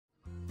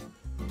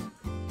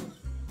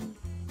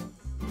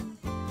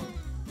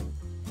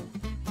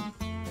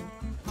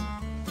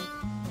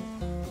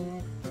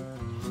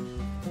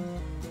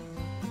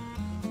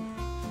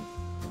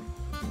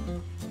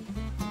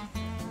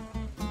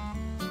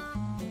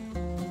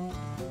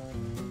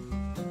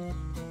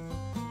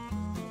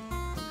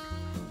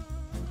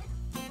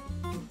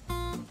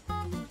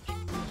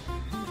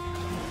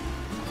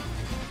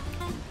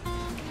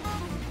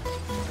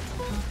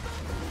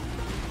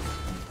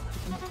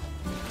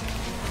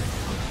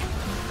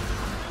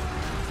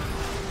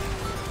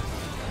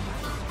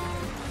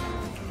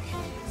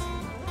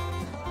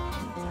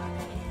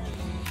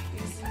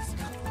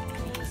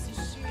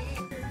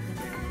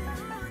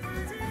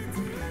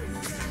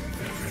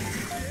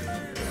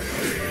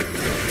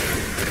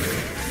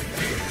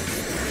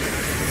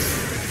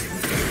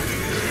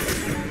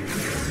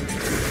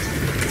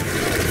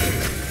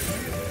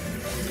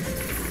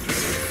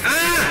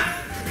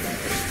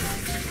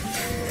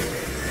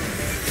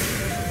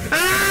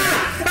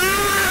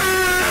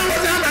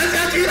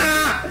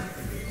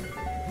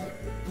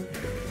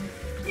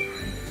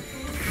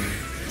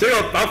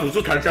把辅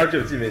助弹下去，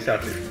我记没下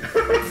去。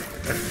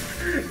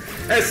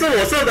哎、是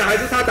我射的还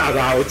是他打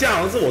的啊？我记得好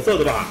像是我射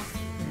的吧？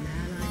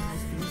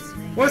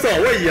为什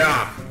么位移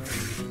啊？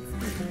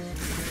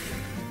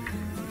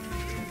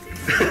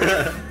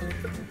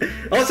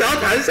我想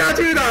要弹下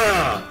去的。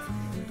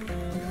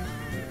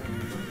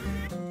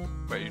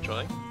Wait, are you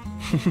trolling?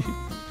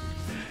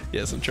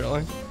 Yes, I'm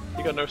trolling.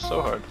 You got nerfed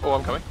so hard. Oh,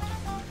 I'm coming.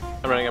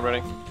 I'm running, I'm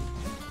running.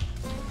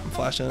 I'm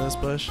flashing in this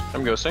bush.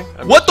 I'm ghosting.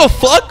 What the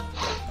fuck?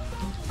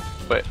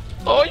 Wait.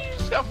 Oh, you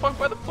just got fucked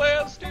by the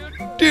plants, dude!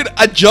 Dude,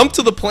 I jumped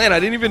to the plant.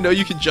 I didn't even know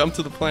you could jump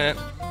to the plant.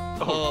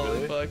 Oh,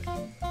 Holy really? fuck.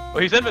 Oh,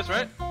 he's Invis,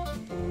 right?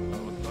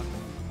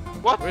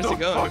 What Where's the he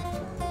going? fuck?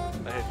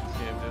 I hate this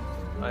game, dude.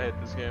 I hate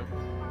this game.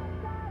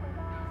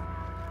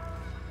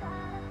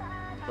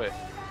 Wait.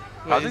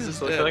 How's he is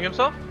still this killing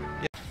himself?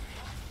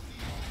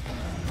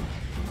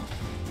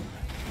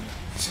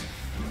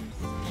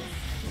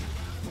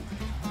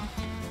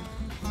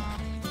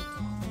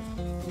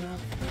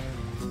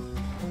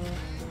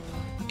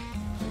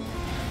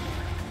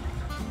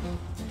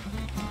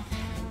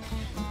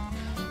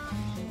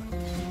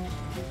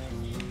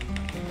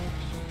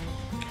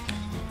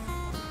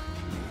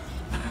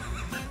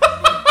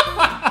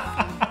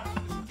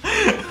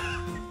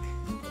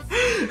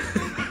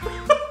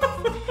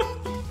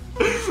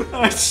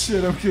 Oh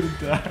shit, I'm gonna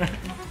die.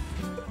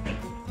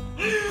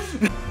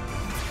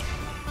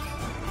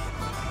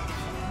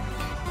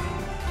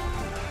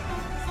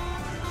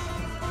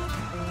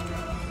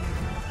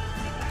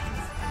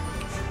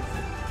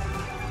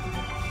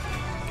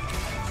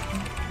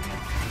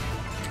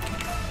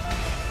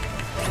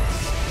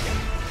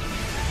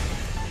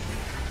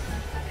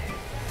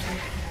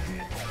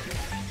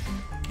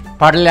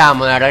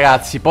 Parliamone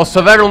ragazzi, posso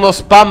avere uno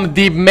spam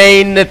di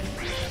main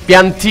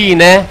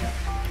piantine?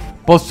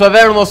 Posso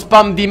avere uno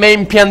spam di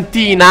main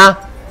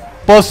piantina?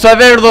 Posso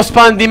avere uno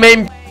spam di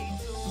main...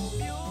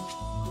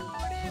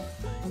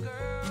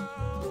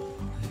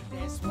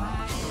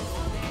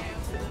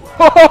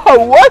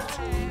 What?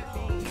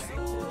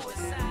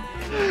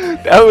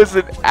 That was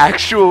an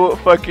actual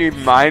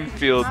fucking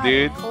minefield,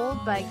 dude.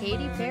 Told by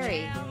Katy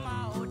Perry.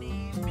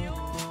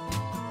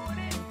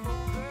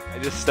 I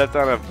just stepped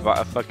on a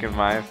fucking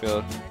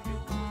minefield.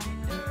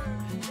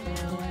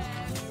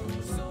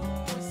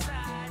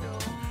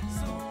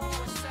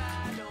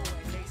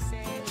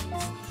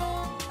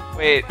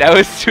 Wait, that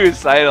was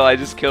suicidal. I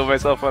just killed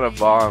myself on a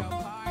bomb.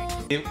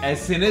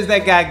 As soon as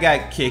that guy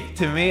got kicked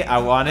to me, I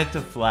wanted to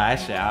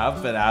flash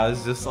out, but I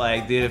was just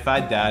like, dude, if I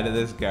die to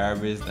this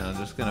garbage, then I'm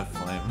just gonna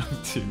flame my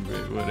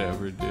teammate,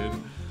 whatever, dude.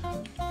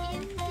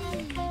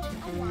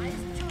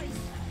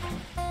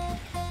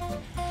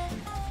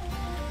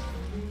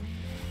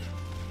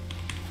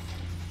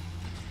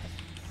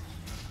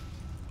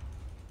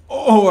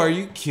 Oh, are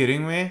you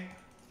kidding me?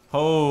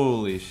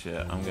 Holy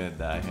shit, I'm gonna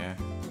die here.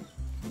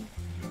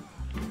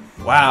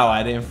 Wow,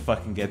 I didn't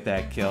fucking get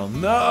that kill.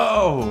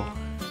 No!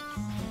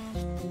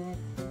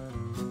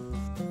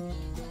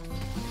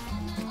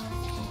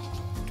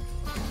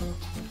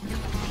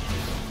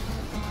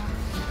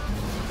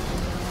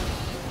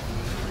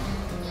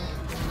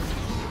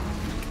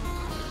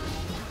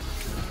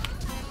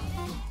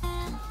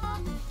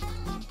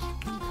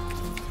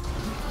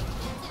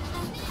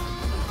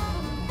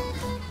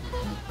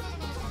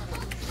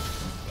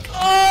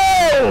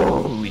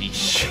 Holy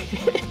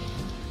shit!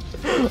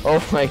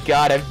 Oh my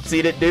god, I've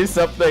seen it do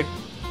something!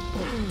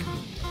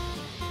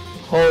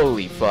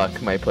 Holy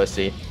fuck, my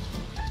pussy.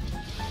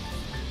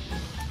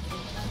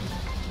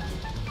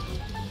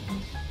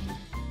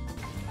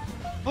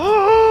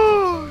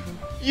 Oh,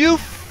 you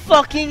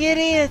fucking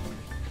idiot!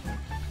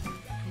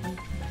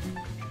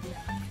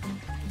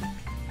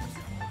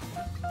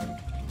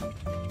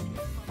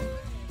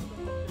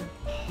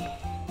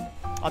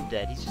 I'm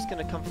dead. He's just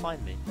gonna come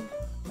find me.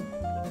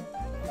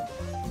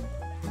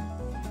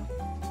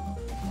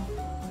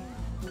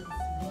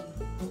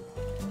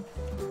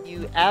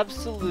 You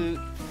absolute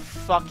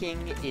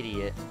fucking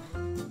idiot.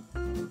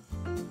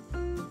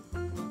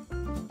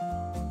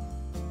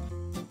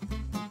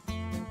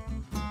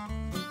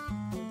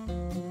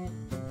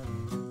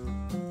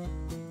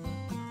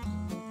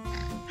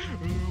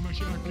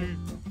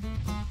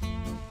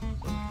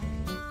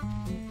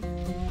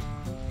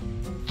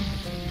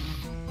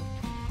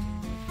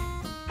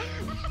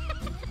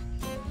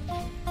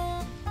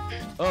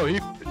 Oh, he.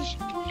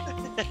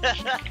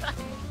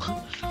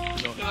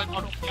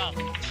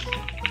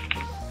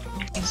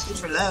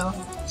 Super low.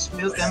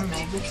 Spill them,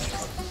 maybe.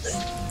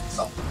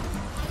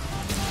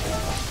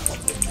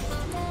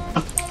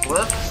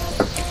 Whoops.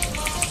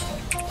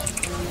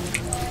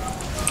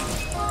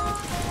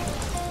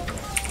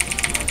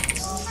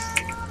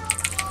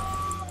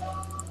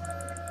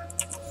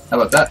 How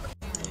about that?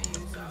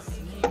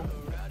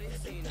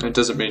 It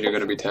doesn't mean you're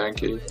gonna be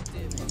tanky.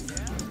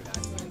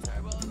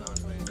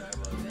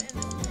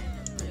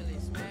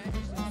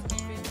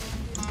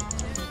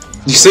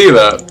 You see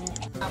that?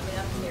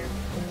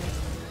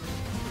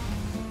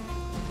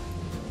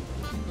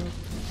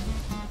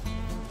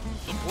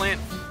 The plant.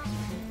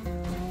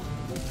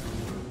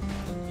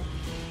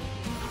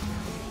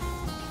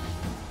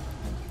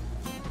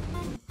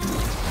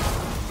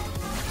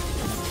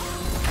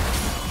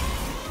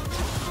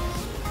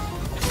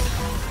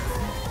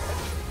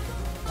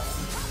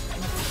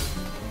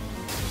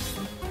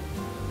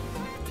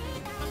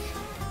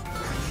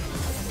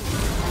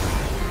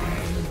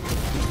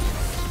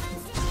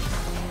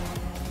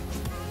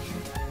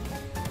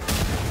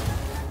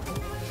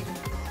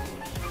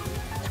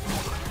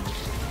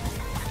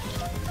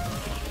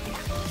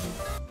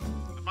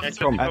 Ich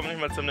komm nicht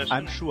mal zum Nischen.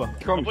 I'm sure.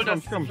 Komm, Obwohl, das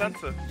ist komm. die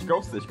Pflanze. Ich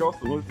ghoste,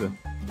 Multe.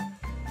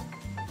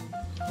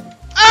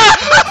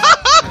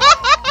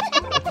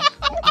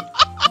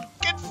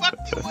 Get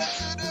fucked, you wizard!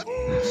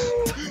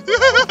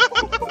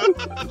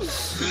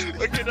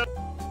 Okay, dann.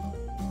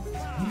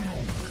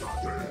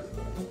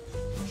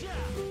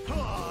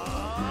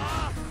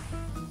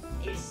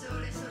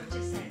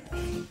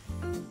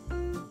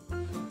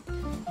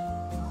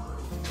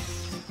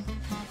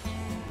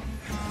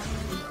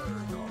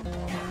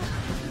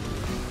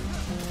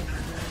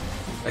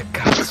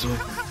 Cazzo.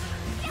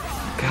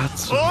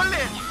 Cazzo. Ole!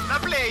 La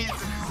Blaze!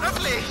 La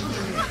Blaze!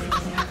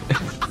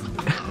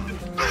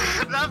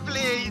 La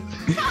Blaze!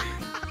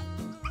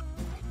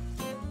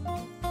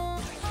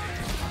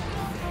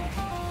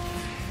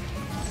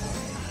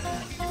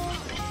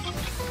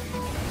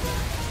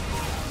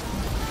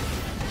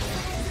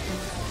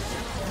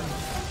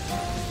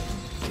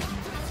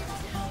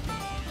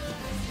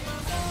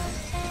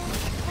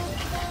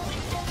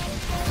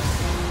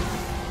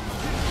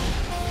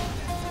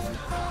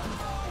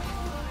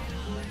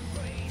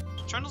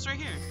 Trundle's right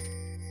here.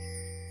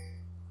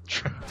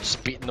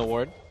 Just beating the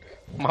ward.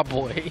 My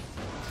boy.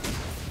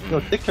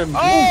 Yo, take him.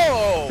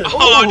 Oh!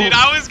 Oh, dude,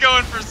 I was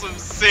going for some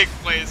sick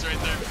plays right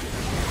there.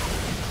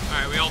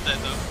 Alright, we all dead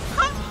though.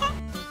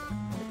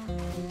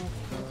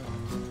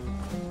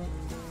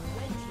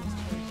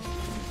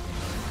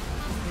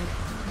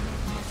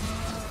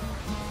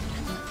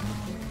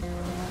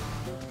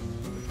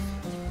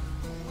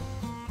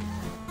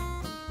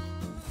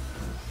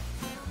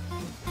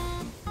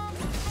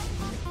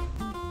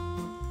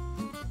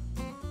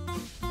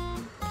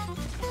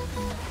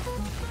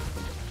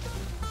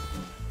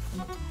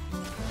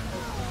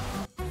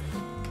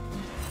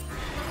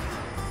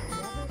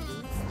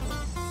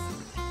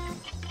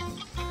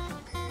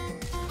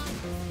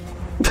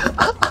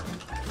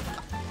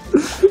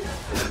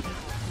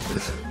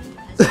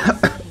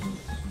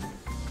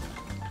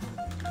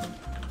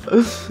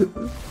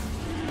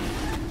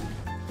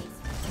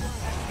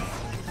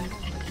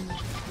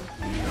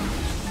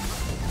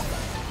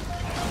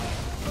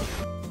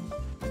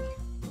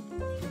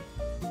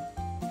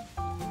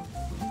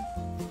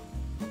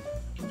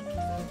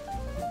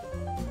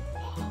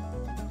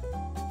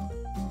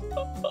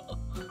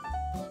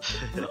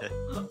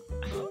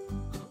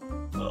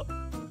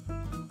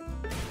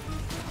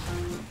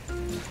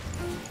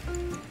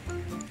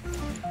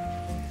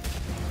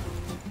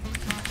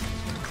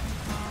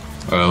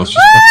 Alright, let's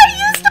just.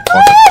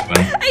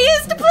 I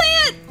used a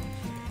plant!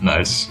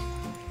 Nice.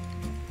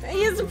 I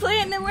used a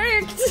plant and it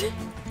worked!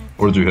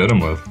 What did you hit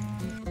him with?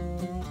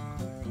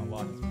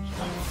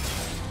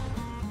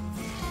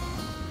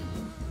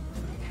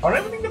 I don't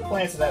even think the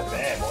plants are that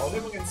bad. Why would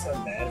everyone get so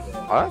mad at it?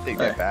 I don't think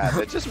they're bad.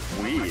 They're just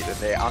weird and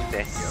they're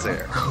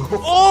unnecessary.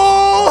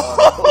 Oh!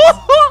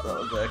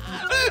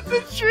 The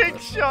trick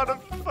shot of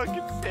the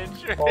fucking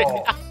century.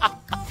 Oh.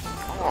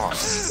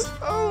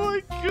 Oh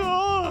my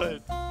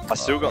god. I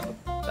still got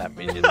that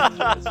minion.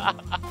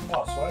 Oh,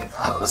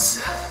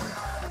 sweet.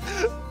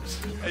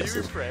 Are you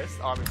impressed?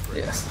 I'm impressed.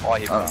 Yes, Oh,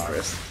 I'm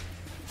impressed.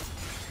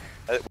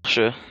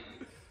 Sure.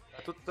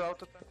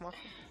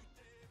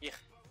 Hier.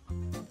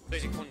 2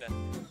 seconden.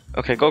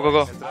 Okay, go, go, go.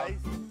 Let's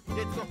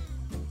go.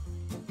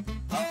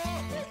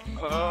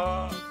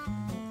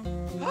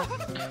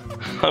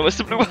 Where's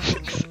the blue buffs?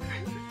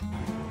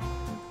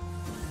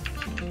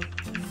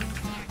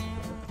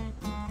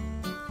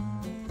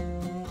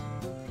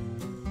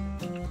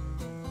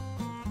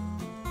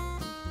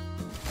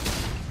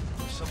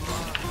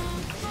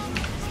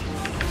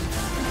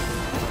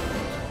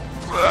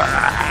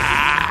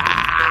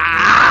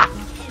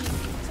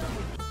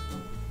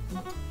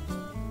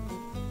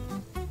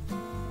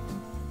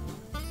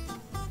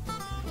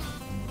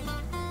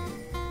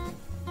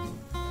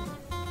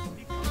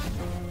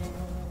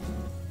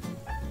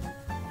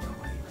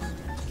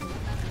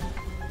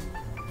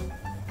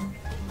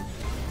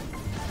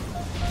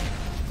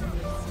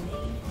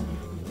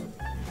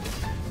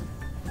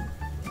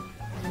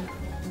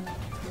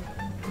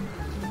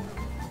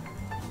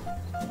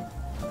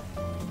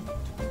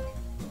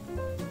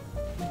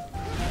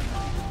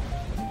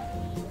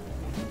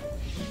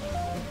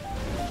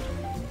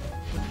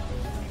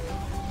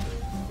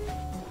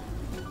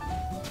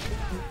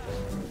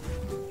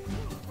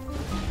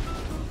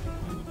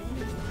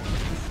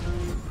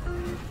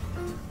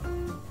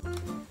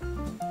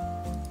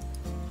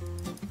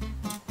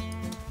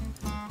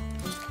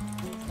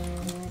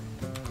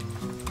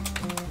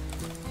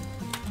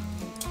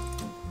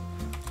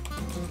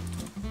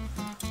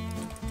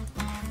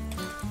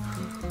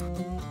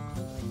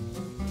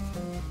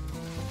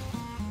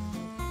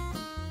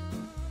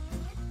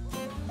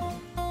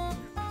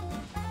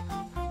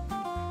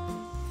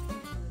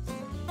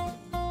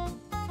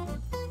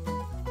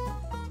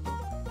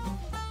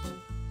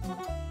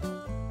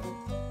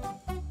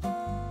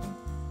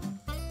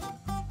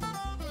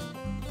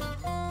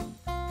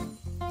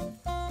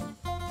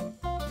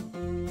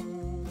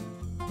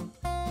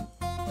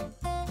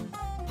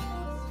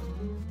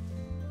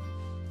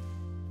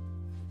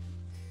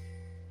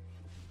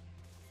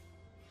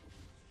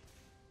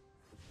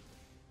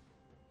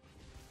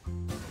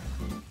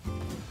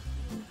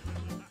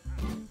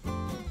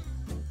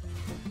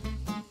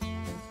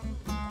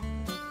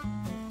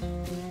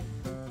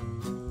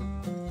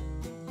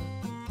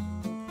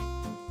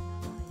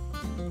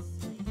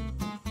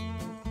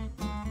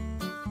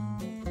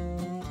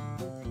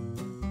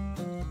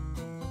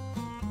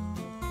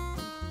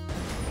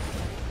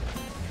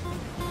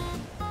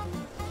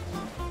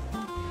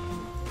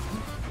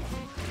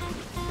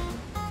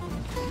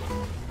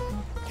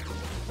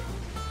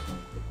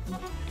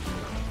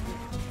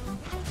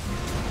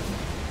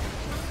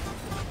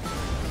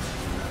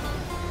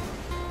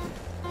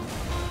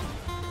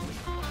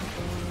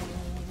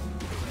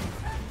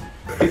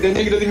 That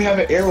nigga doesn't even have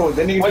an arrow.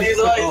 That nigga He's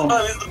the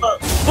butt.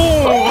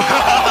 Boom!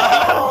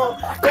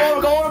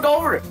 Go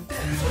over it.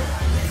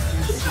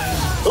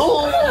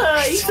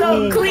 Oh, he's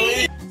so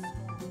clean.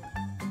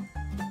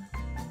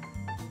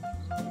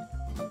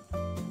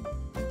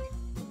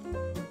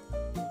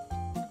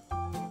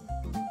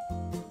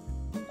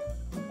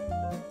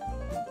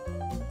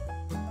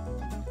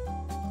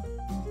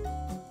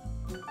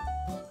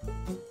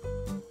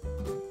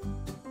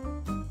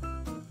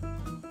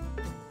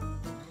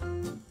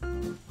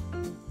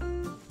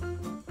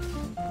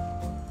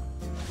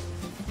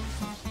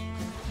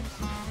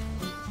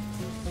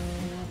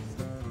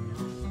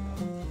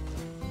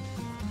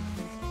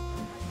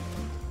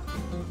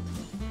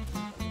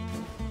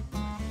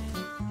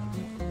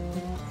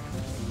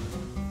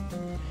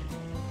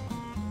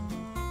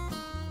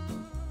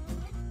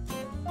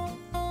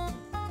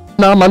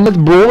 Nah, man, let's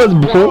brawl, let's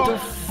brawl.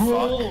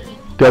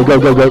 Go, go,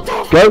 go, go,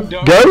 go,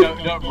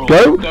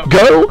 go, go,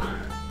 go.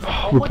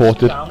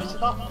 Reported.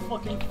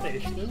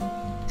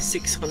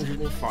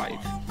 605.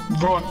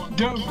 Run,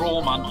 don't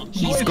roll, man.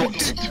 He's got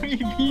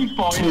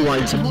 3v5. 2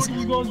 items. What are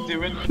you guys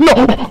doing? No!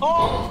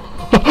 Oh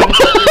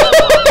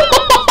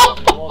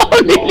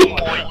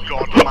my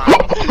god, man.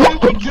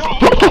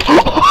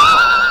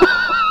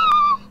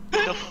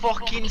 The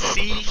fucking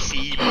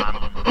CC,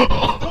 man.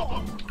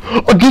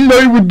 I didn't know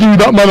he would do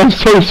that, man. I'm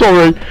so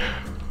sorry.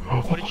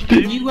 What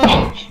did you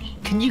do?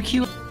 Can you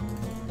queue?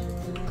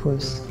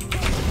 Please.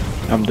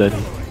 I'm dead.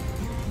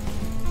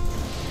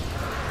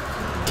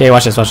 Okay,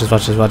 watch this, watch this,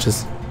 watch this, watch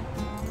this.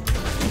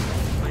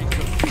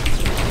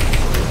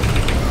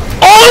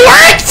 Oh, it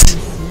worked!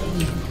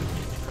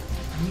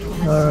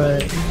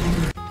 Alright.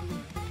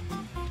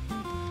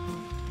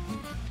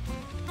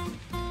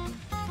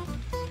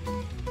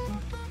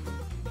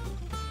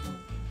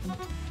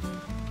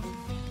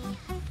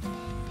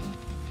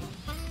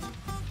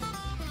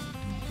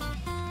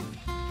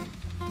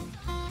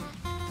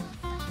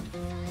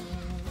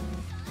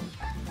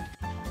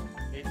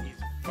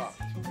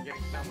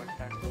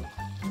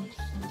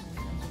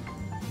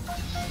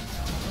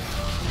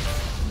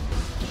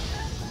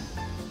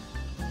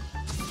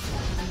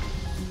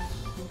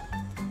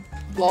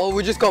 Lol,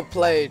 we just got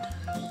played.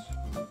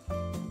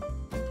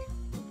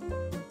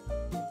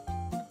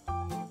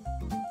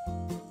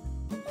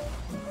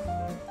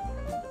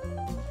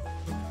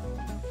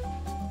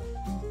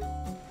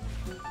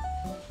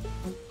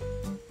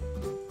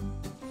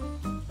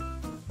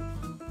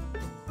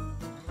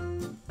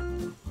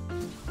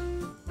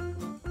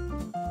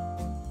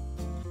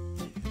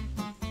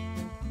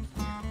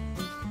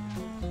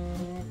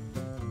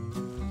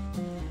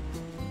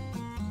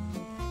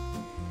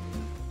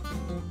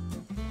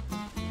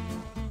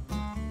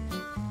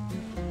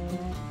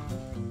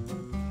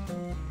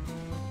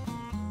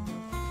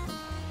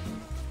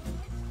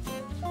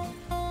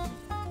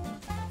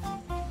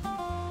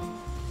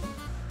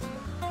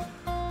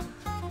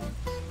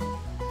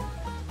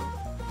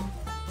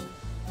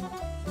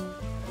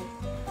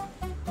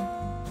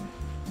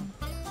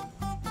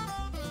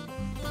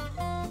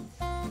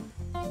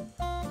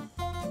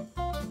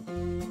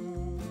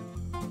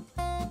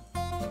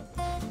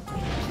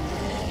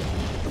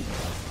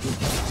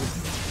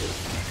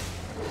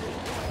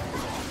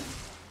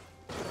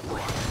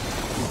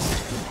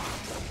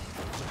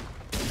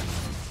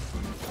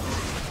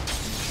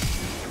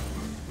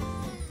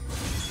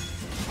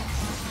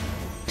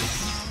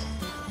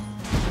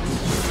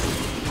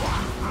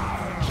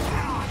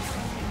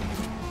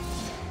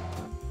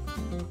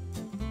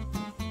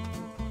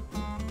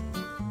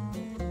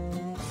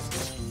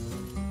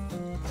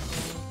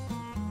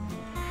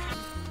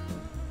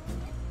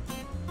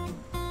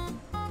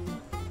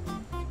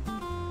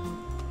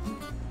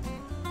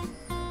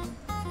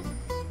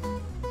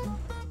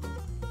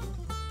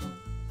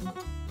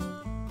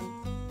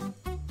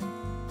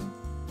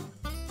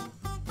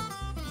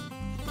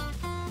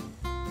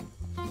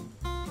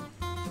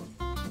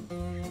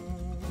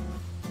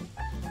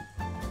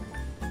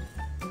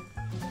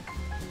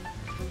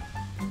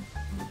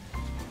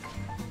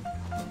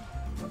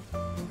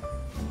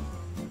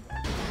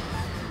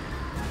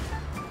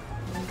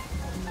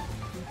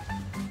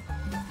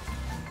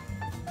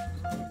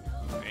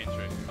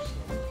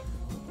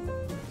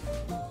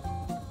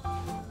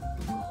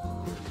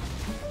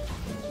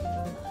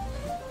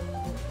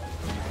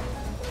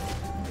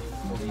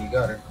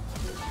 Got her.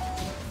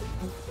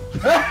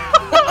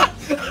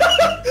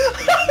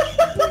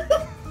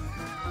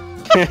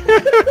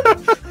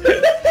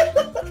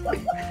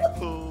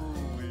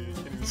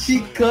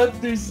 She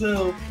cooked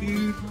herself,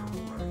 dude.